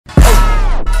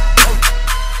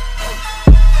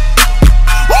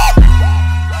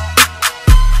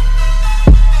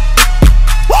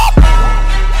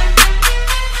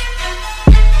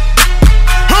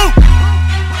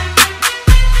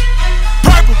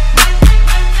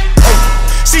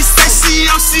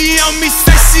on me,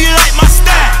 say she like my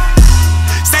style.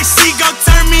 Say she gon'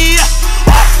 turn me up,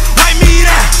 wipe me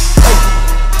down.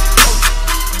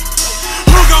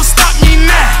 Who gon' stop me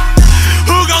now?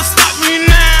 Who gon' stop me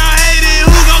now? Hate it,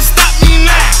 who gon' stop me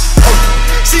now?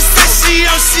 She say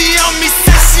she on me,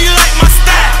 say she like my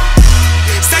style.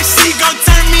 Say she gon'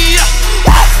 turn me up,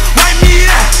 wipe me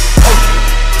down.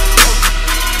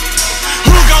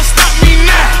 Who gon' stop me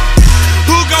now?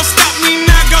 Who gon' stop me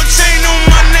now? Go chain on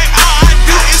my neck, all I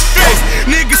do is flex.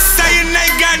 Niggas saying they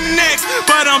got next,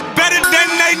 but I'm better than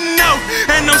they know.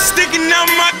 And I'm sticking out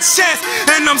my chest,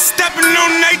 and I'm stepping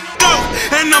on they throat,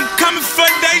 and I'm coming for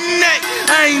they neck.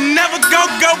 I ain't never go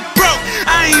broke,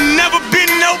 I ain't never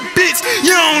been no bitch.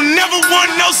 You don't never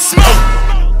want no smoke.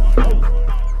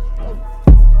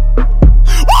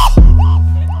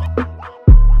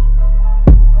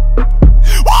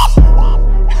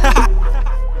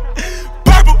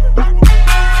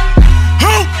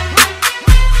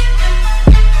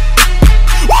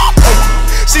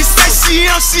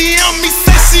 She on me,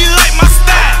 say she like my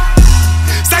style.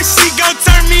 Say she gon'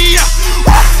 turn me up,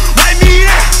 wipe me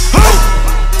down. Who?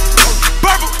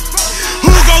 Purple.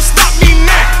 Who gon' stop me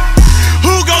now?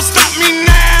 Who gon' stop me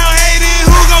now? Hate it,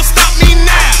 who gon' stop me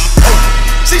now?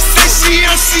 She say she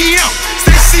on,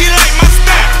 say she like my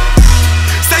style.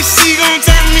 Say she gon'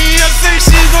 turn me up, say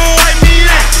she gon' wipe me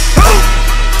down. Who?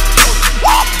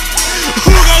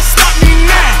 Who gon' stop me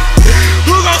now?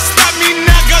 Who gon' stop me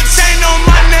now? Go chain on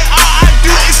my neck, all I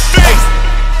do is flex.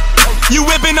 You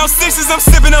whippin' on sixes, I'm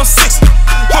sippin' on six.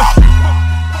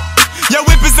 Your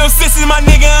whip is on sixes, my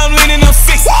nigga, I'm leaning on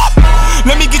six.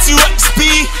 Let me get you up to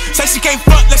speed. Say she can't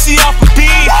fuck like she off a D.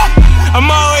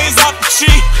 I'm always off the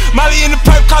tree. Molly in the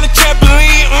perp, call it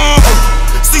trampoline.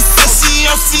 She said she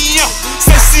on,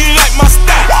 say she like my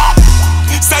style.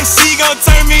 Say she gon'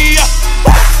 turn me up,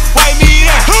 wipe me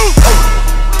down.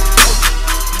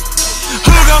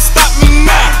 Who gon' stop me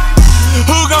now?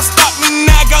 Who gon' stop me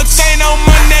now? Go chain on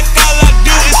my neck, all I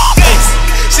do is flex.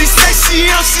 She say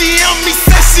she on me,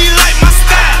 say she like my style.